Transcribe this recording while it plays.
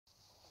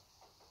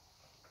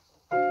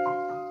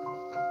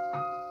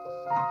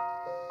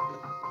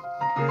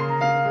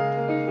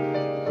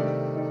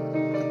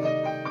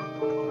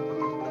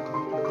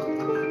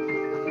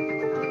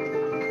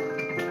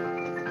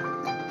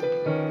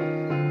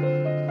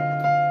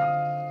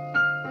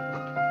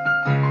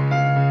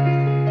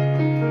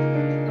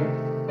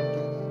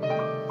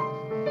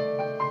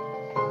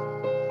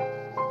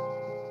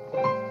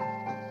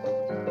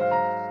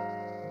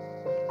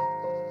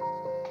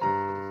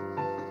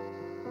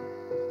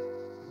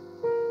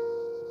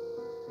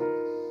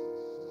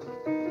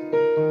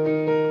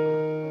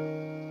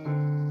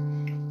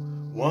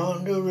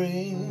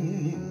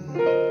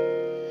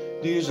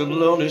these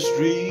lonely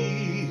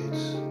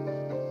streets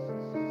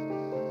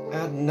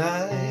at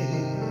night,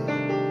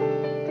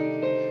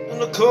 and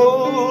the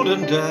cold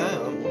and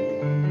damp,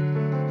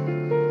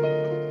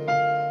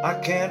 I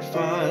can't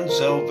find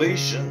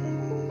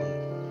salvation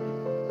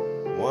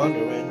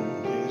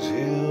wandering these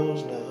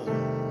hills now.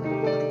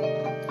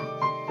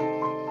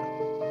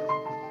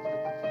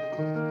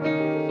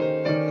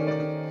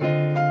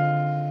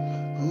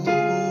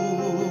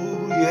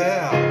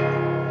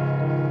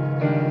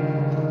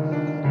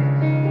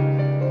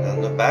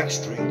 Back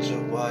streets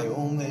of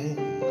Wyoming,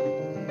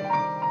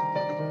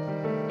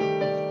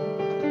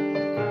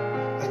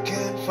 I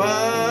can't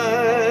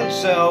find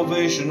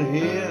salvation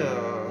here.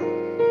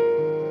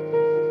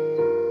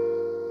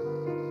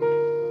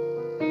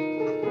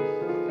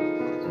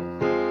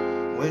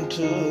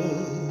 Winter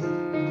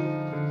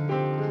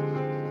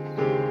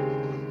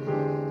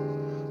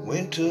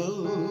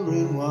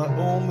in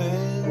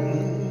Wyoming.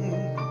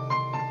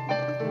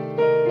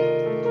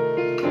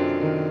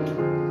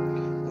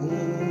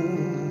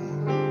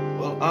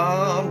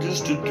 I'm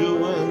just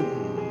doing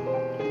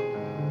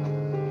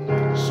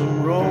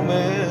some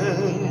roaming.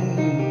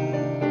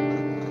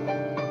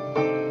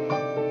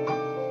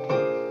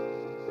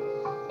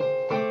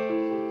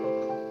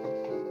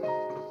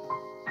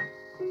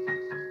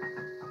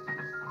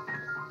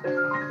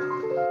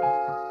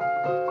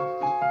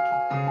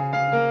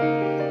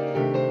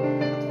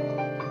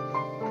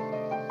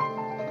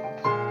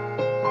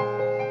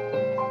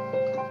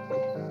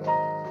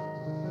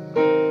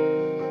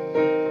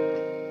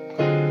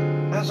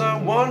 As I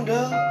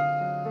wander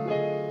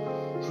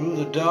through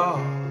the dark,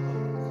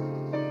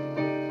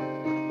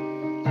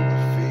 I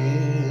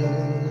feel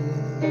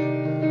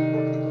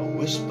a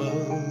whisper.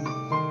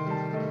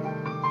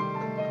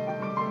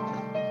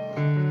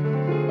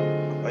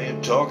 Are you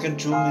talking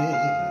to me?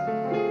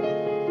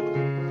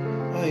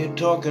 Are you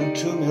talking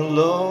to me,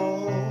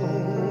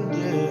 Lord?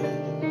 Yeah.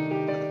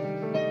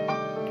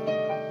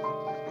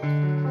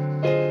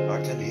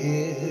 I can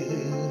hear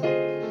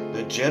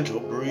the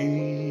gentle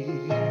breeze.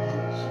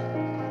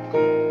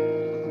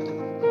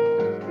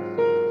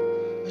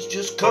 It's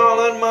just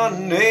calling my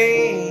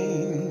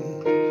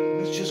name.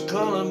 It's just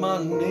calling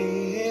my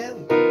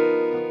name.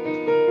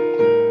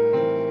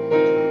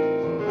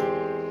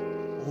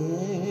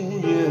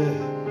 Yeah,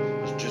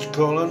 it's just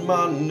calling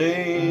my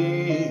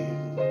name.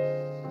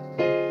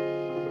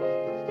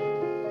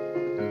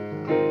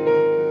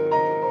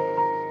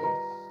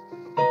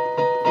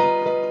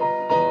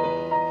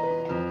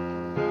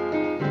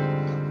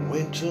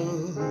 Winter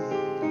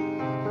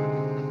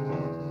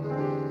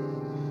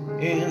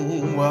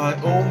in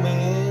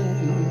Wyoming.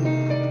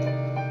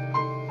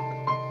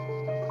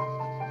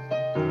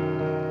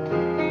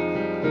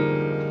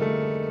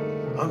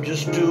 I'm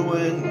just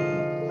doing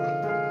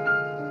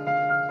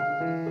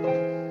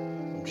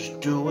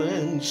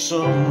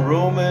some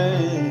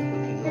roaming.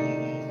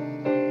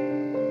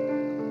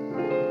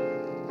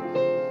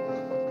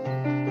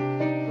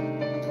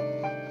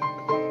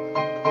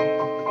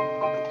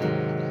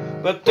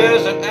 But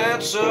there's an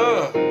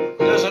answer,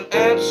 there's an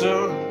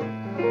answer,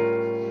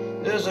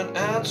 there's an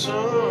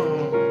answer.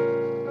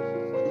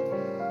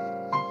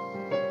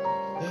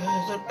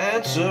 There's an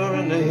answer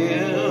in the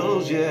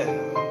hills, yeah.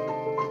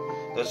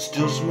 That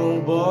still small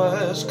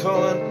voice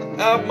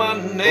calling out my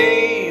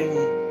name.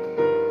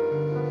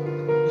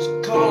 It's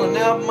calling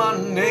out my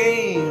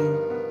name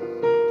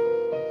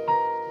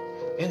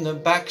in the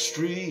back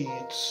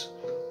streets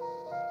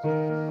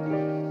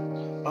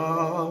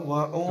of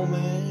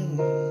Wyoming.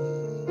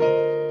 I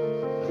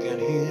can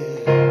hear.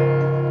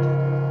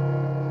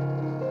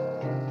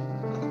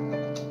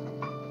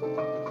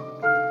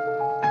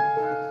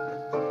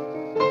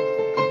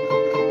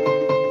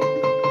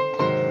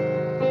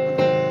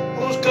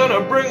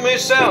 Gonna bring me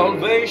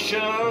salvation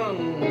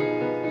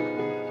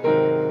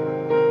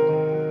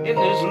in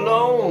these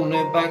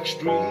lonely back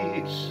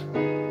streets.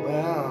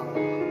 Wow,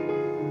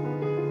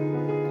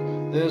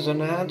 there's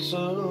an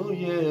answer,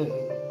 yeah.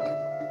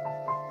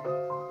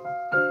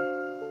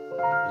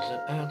 There's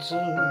an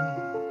answer.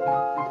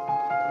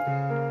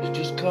 It's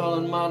just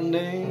calling my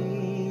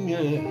name,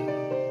 yeah.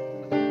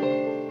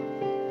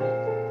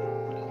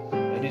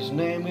 And his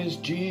name is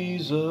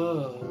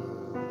Jesus.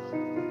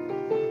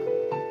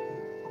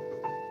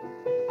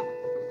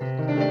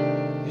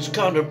 He's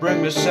come to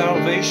bring me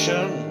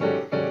salvation.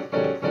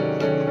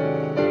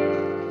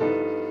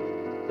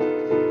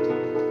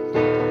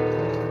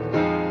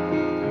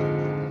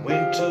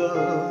 Winter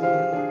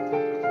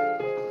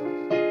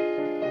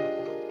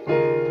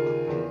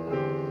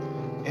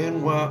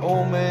in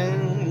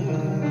Wyoming.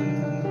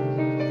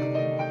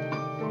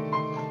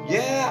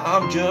 Yeah,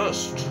 I'm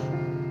just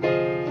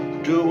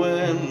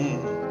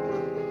doing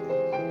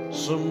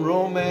some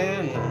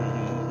roaming,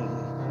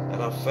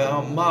 and I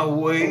found my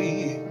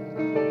way.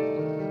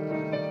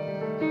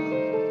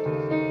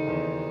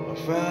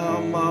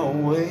 Found my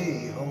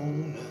way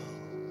home now.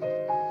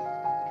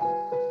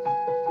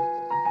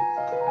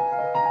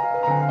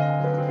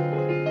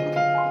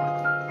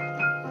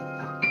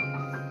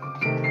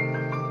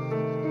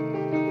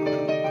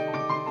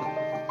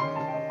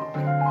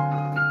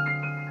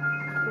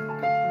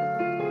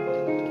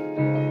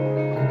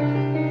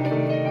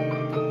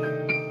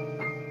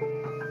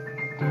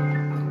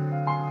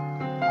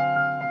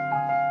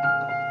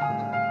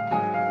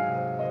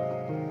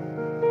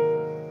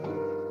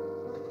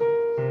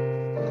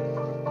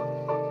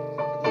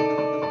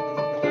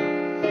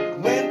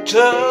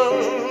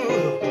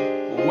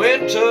 winter,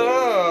 winter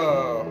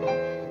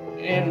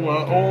in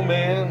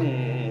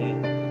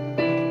Wyoming.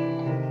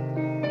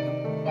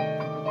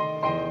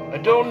 I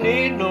don't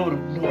need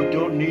I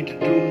don't need to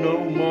do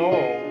no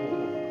more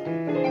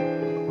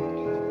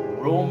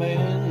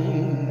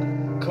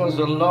roaming, 'cause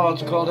the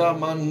Lord's called out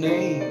my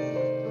name.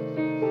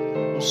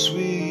 Oh,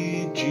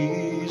 sweet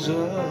Jesus,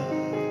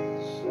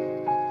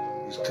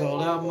 He's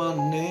called out my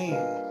name.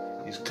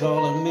 He's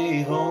calling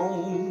me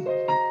home.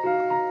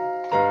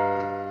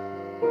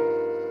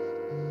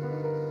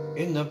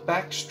 In the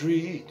back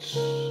streets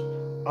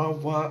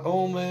of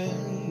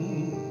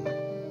Wyoming,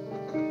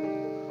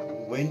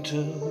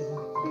 winter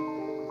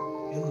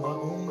in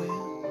Wyoming.